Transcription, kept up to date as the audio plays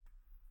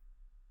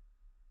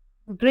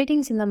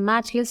Greetings in the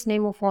matchless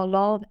name of our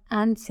Lord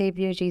and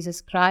Savior Jesus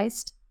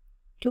Christ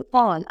to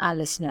all our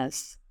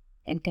listeners.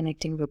 In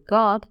connecting with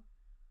God,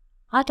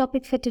 our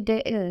topic for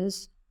today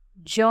is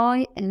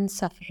joy in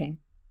suffering.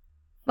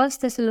 1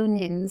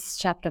 Thessalonians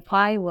chapter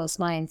 5 verse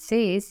 9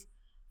 says,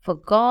 "For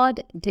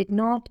God did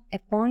not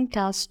appoint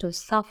us to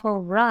suffer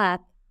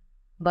wrath,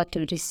 but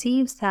to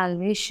receive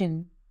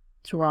salvation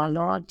through our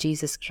Lord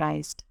Jesus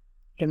Christ."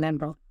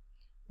 Remember,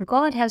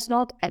 God has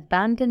not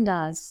abandoned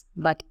us,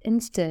 but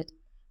instead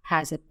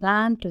has a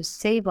plan to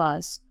save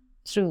us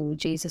through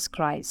Jesus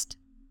Christ.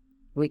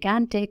 We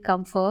can take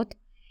comfort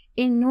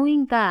in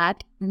knowing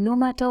that no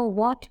matter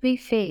what we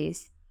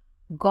face,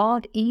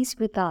 God is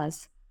with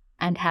us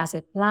and has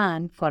a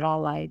plan for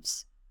our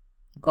lives.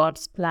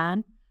 God's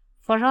plan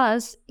for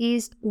us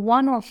is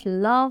one of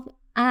love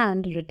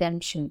and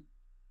redemption.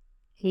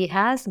 He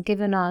has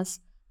given us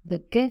the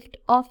gift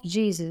of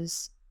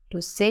Jesus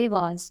to save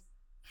us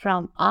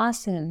from our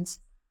sins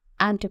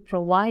and to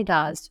provide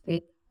us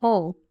with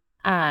hope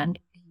and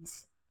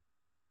peace.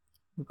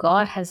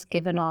 God has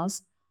given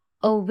us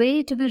a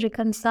way to be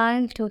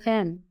reconciled to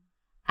Him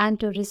and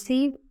to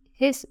receive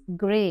His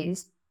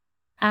grace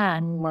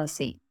and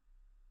mercy.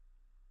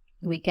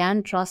 We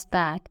can trust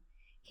that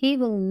He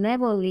will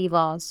never leave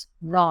us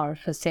nor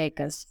forsake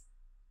us.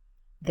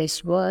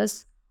 This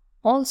verse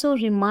also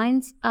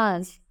reminds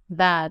us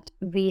that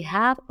we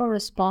have a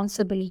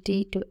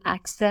responsibility to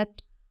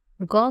accept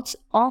God's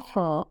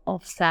offer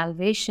of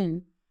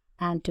salvation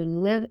and to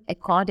live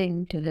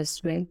according to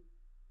His will.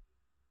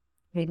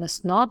 We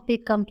must not be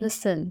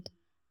complacent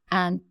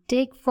and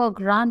take for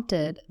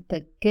granted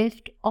the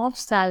gift of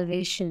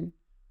salvation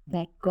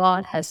that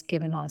God has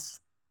given us.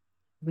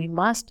 We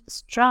must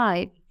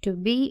strive to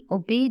be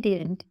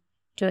obedient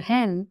to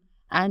Him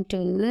and to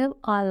live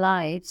our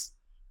lives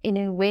in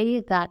a way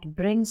that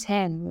brings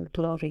Him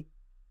glory.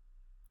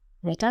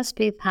 Let us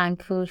be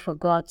thankful for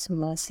God's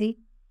mercy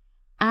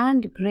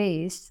and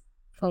grace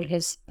for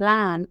His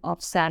plan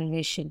of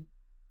salvation.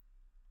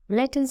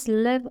 Let us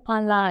live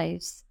our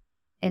lives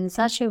in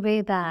such a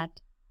way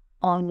that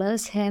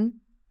honors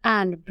Him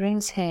and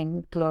brings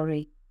Him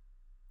glory.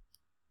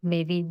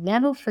 May we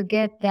never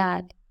forget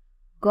that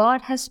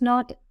God has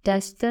not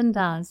destined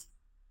us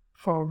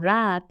for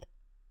wrath,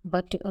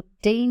 but to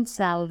obtain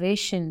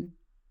salvation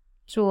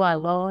through our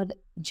Lord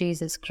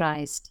Jesus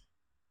Christ.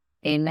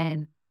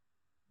 Amen.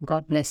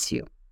 God bless you.